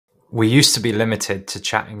We used to be limited to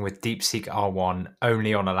chatting with DeepSeek R1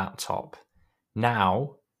 only on a laptop.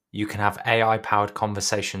 Now, you can have AI-powered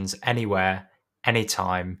conversations anywhere,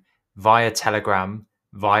 anytime, via Telegram,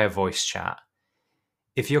 via voice chat.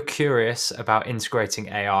 If you're curious about integrating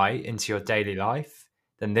AI into your daily life,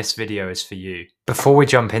 then this video is for you. Before we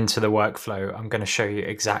jump into the workflow, I'm going to show you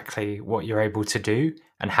exactly what you're able to do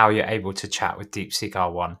and how you're able to chat with DeepSeek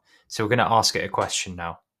R1. So we're going to ask it a question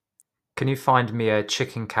now. Can you find me a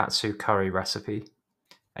chicken katsu curry recipe?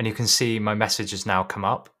 And you can see my message has now come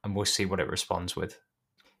up and we'll see what it responds with.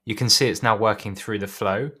 You can see it's now working through the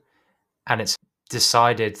flow and it's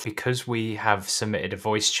decided because we have submitted a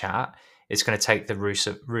voice chat, it's going to take the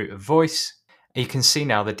root of voice. You can see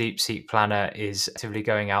now the DeepSeek planner is actively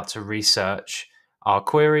going out to research our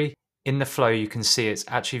query. In the flow, you can see it's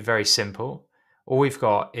actually very simple. All we've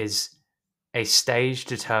got is a stage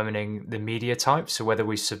determining the media type. So whether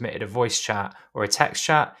we submitted a voice chat or a text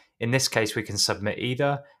chat, in this case, we can submit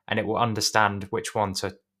either and it will understand which one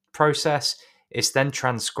to process. It's then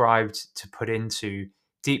transcribed to put into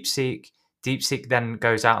DeepSeek. DeepSeek then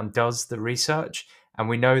goes out and does the research. And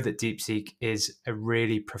we know that DeepSeek is a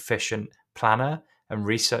really proficient planner and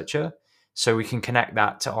researcher. So we can connect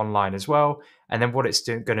that to online as well. And then what it's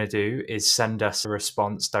going to do is send us a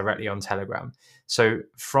response directly on Telegram. So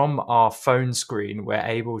from our phone screen, we're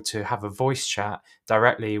able to have a voice chat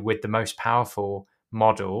directly with the most powerful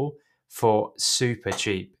model for super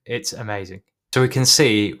cheap. It's amazing. So we can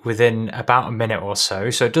see within about a minute or so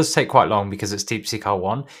it does take quite long because it's DeepSeek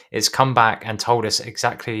R1, it's come back and told us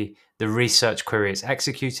exactly the research query it's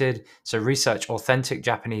executed. So research authentic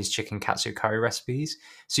Japanese chicken katsu curry recipes.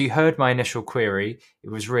 So you heard my initial query, it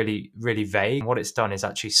was really, really vague. What it's done is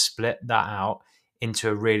actually split that out into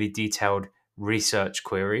a really detailed research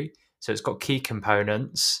query. So it's got key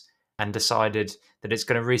components and decided that it's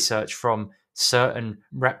going to research from certain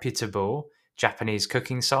reputable Japanese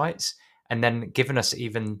cooking sites, and then given us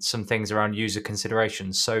even some things around user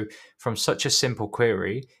considerations. So from such a simple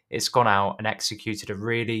query, it's gone out and executed a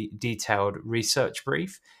really detailed research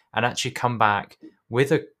brief and actually come back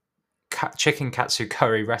with a chicken katsu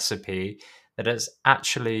curry recipe that is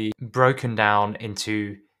actually broken down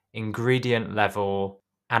into ingredient level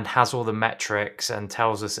and has all the metrics and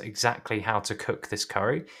tells us exactly how to cook this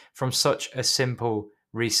curry from such a simple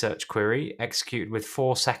research query executed with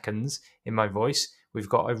 4 seconds in my voice. We've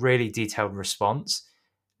got a really detailed response,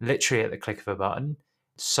 literally at the click of a button.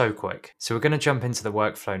 So quick. So we're going to jump into the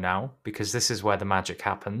workflow now because this is where the magic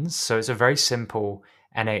happens. So it's a very simple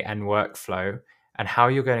N8N workflow. And how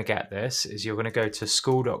you're going to get this is you're going to go to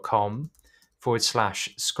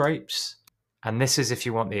school.com/scrapes. And this is if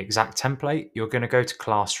you want the exact template. You're going to go to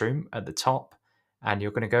Classroom at the top and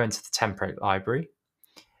you're going to go into the template library.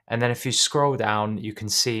 And then if you scroll down, you can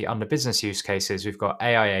see under business use cases, we've got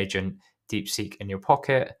AI agent, DeepSeek in your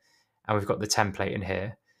pocket, and we've got the template in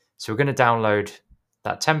here. So we're going to download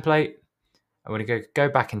that template. I'm going to go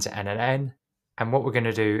back into N8N. And what we're going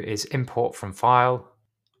to do is import from file.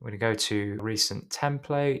 We're going to go to recent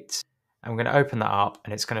template and we're going to open that up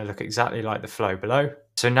and it's going to look exactly like the flow below.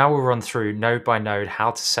 So now we'll run through node by node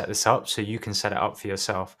how to set this up so you can set it up for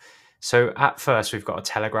yourself. So at first we've got a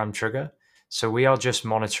Telegram trigger. So we are just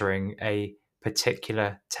monitoring a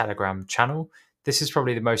particular Telegram channel. This is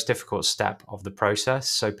probably the most difficult step of the process.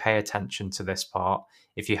 So pay attention to this part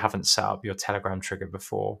if you haven't set up your Telegram trigger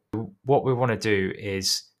before. What we want to do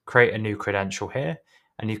is create a new credential here.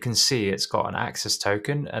 And you can see it's got an access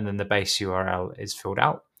token and then the base URL is filled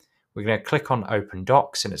out. We're going to click on Open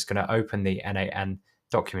Docs and it's going to open the N8N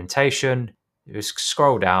documentation. You just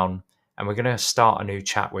scroll down and we're going to start a new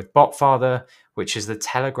chat with BotFather, which is the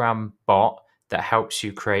Telegram bot that helps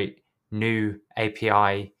you create new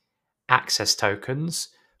API access tokens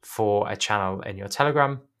for a channel in your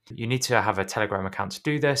Telegram. You need to have a Telegram account to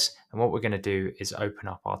do this. And what we're going to do is open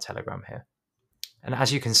up our Telegram here. And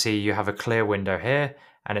as you can see, you have a clear window here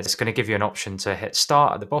and it's going to give you an option to hit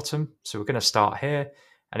start at the bottom. So we're going to start here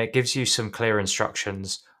and it gives you some clear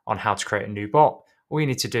instructions on how to create a new bot. All you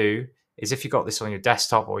need to do is if you've got this on your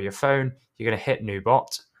desktop or your phone, you're going to hit new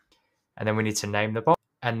bot and then we need to name the bot.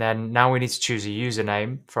 And then now we need to choose a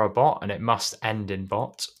username for our bot and it must end in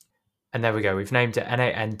bot. And there we go. We've named it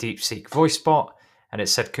N8N DeepSeek Voice Bot. And it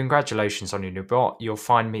said, congratulations on your new bot. You'll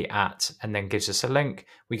find me at, and then gives us a link.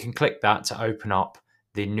 We can click that to open up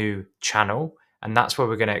the new channel. And that's where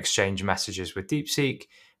we're going to exchange messages with DeepSeek.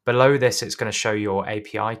 Below this, it's going to show your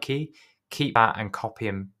API key. Keep that and copy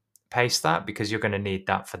and paste that because you're going to need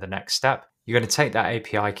that for the next step. You're going to take that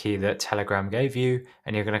API key that Telegram gave you,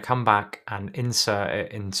 and you're going to come back and insert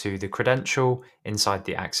it into the credential inside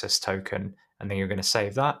the access token. And then you're going to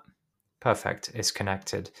save that. Perfect, it's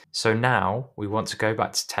connected. So now we want to go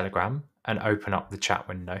back to Telegram and open up the chat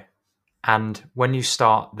window. And when you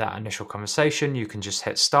start that initial conversation, you can just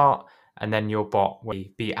hit start and then your bot will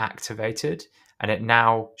be activated and it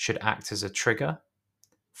now should act as a trigger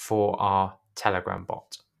for our Telegram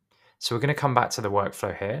bot. So we're going to come back to the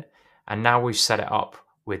workflow here. And now we've set it up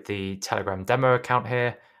with the Telegram demo account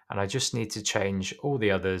here. And I just need to change all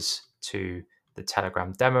the others to the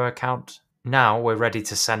Telegram demo account. Now we're ready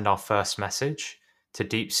to send our first message to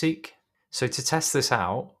DeepSeek. So to test this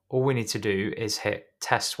out, all we need to do is hit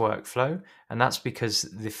test workflow, and that's because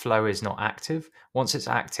the flow is not active. Once it's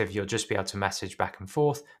active, you'll just be able to message back and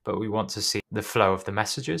forth, but we want to see the flow of the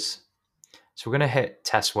messages. So we're going to hit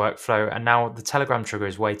test workflow, and now the Telegram trigger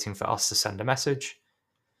is waiting for us to send a message.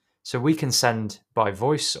 So we can send by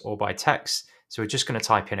voice or by text. So we're just going to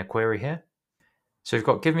type in a query here. So we've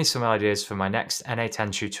got give me some ideas for my next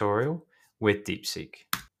NA10 tutorial with DeepSeek.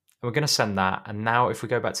 And we're going to send that. And now if we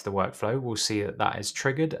go back to the workflow, we'll see that that is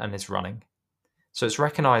triggered and is running. So it's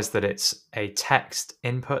recognized that it's a text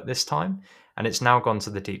input this time, and it's now gone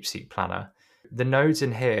to the DeepSeek planner. The nodes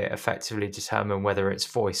in here effectively determine whether it's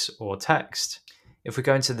voice or text. If we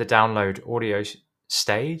go into the download audio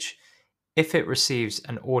stage, if it receives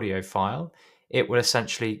an audio file, it will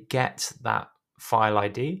essentially get that file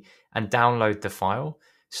ID and download the file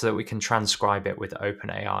so that we can transcribe it with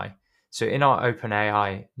OpenAI. So in our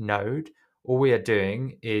OpenAI node, all we are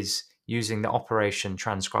doing is using the operation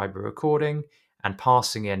transcriber recording and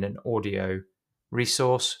passing in an audio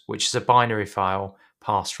resource, which is a binary file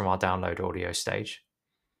passed from our download audio stage.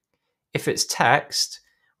 If it's text,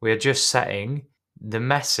 we are just setting the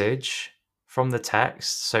message from the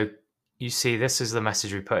text. So you see, this is the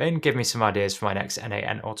message we put in, give me some ideas for my next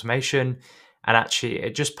NAN automation. And actually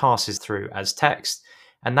it just passes through as text.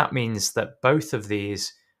 And that means that both of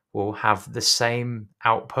these will have the same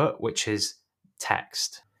output, which is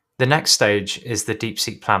text. The next stage is the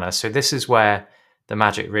DeepSeek planner. So this is where the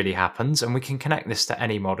magic really happens, and we can connect this to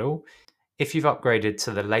any model. If you've upgraded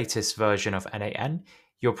to the latest version of NAN,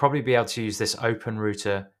 you'll probably be able to use this open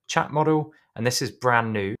router chat model, and this is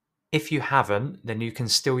brand new. If you haven't, then you can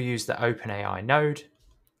still use the OpenAI node.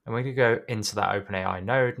 And we're going to go into that OpenAI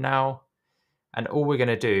node now. And all we're going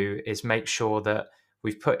to do is make sure that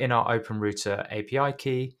we've put in our OpenRouter API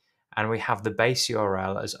key, and we have the base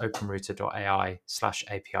URL as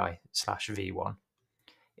openrouter.ai/API/v1.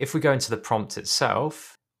 If we go into the prompt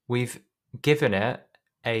itself, we've given it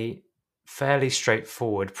a fairly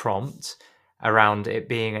straightforward prompt around it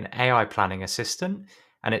being an AI planning assistant,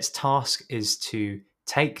 and its task is to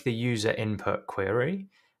take the user input query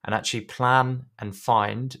and actually plan and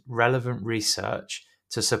find relevant research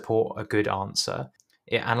to support a good answer.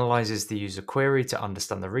 It analyzes the user query to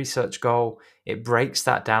understand the research goal. It breaks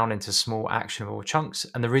that down into small actionable chunks.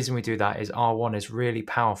 And the reason we do that is R1 is really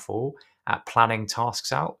powerful at planning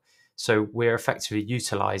tasks out. So we're effectively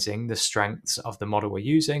utilizing the strengths of the model we're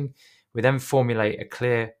using. We then formulate a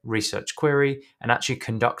clear research query and actually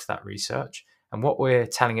conduct that research. And what we're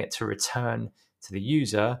telling it to return to the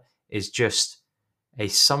user is just a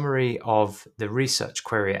summary of the research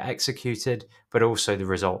query it executed, but also the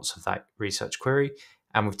results of that research query.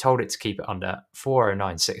 And we've told it to keep it under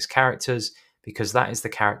 4096 characters because that is the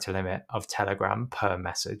character limit of Telegram per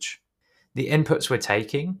message. The inputs we're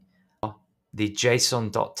taking are the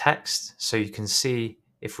JSON.text. So you can see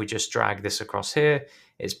if we just drag this across here,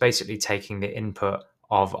 it's basically taking the input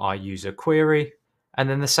of our user query. And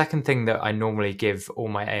then the second thing that I normally give all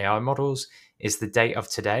my AI models is the date of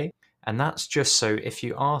today. And that's just so if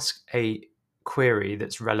you ask a query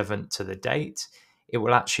that's relevant to the date, it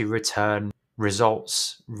will actually return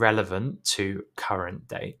results relevant to current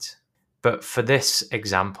date. But for this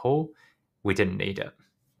example, we didn't need it.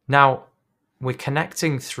 Now, we're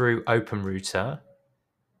connecting through OpenRouter,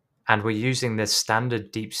 and we're using this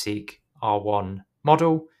standard DeepSeek R1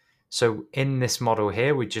 model. So in this model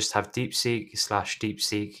here, we just have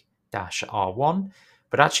DeepSeek/DeepSeek-R1.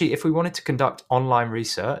 But actually, if we wanted to conduct online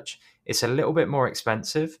research, it's a little bit more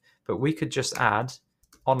expensive, but we could just add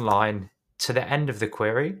online to the end of the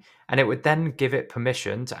query, and it would then give it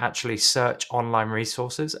permission to actually search online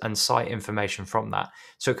resources and cite information from that.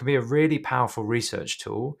 So it can be a really powerful research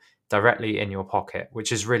tool directly in your pocket,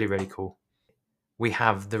 which is really, really cool. We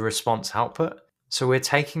have the response output. So we're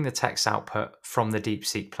taking the text output from the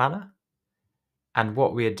DeepSeek planner, and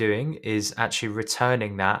what we are doing is actually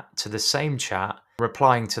returning that to the same chat,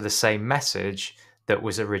 replying to the same message that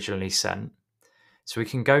was originally sent. So we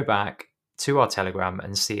can go back to our Telegram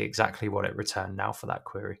and see exactly what it returned now for that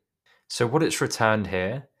query. So what it's returned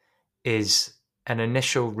here is an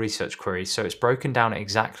initial research query. So it's broken down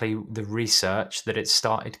exactly the research that it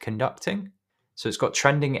started conducting. So it's got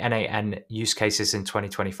trending NAN use cases in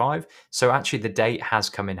 2025. So actually the date has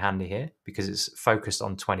come in handy here because it's focused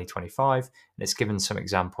on 2025 and it's given some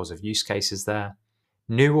examples of use cases there.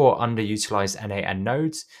 New or underutilized NAN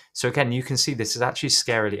nodes. So again, you can see this is actually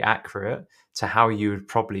scarily accurate to how you would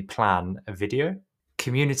probably plan a video.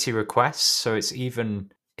 Community requests. So it's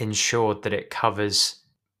even ensured that it covers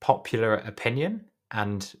popular opinion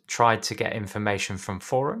and tried to get information from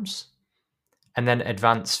forums. And then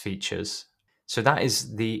advanced features. So that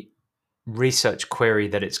is the research query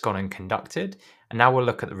that it's gone and conducted. And now we'll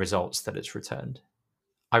look at the results that it's returned.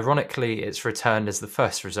 Ironically, it's returned as the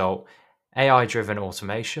first result, AI-driven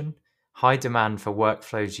automation, high demand for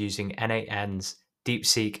workflows using NAN's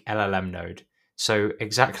DeepSeek LLM node. So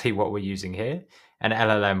exactly what we're using here, an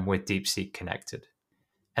LLM with DeepSeek connected.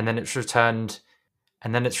 And then it's returned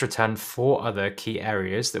 4 other key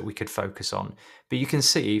areas that we could focus on. But you can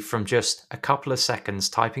see from just a couple of seconds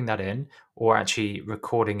typing that in or actually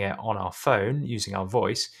recording it on our phone using our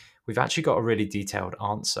voice, we've actually got a really detailed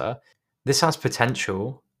answer. This has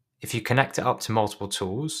potential, if you connect it up to multiple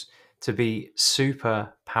tools, to be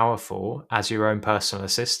super powerful as your own personal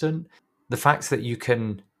assistant. The fact that you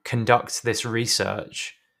can conduct this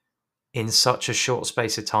research in such a short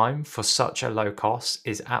space of time for such a low cost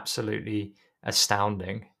is absolutely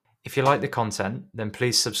astounding. If you like the content, then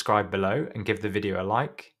please subscribe below and give the video a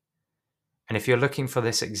like. And if you're looking for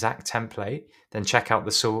this exact template, then check out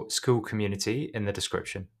the school community in the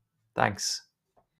description. Thanks.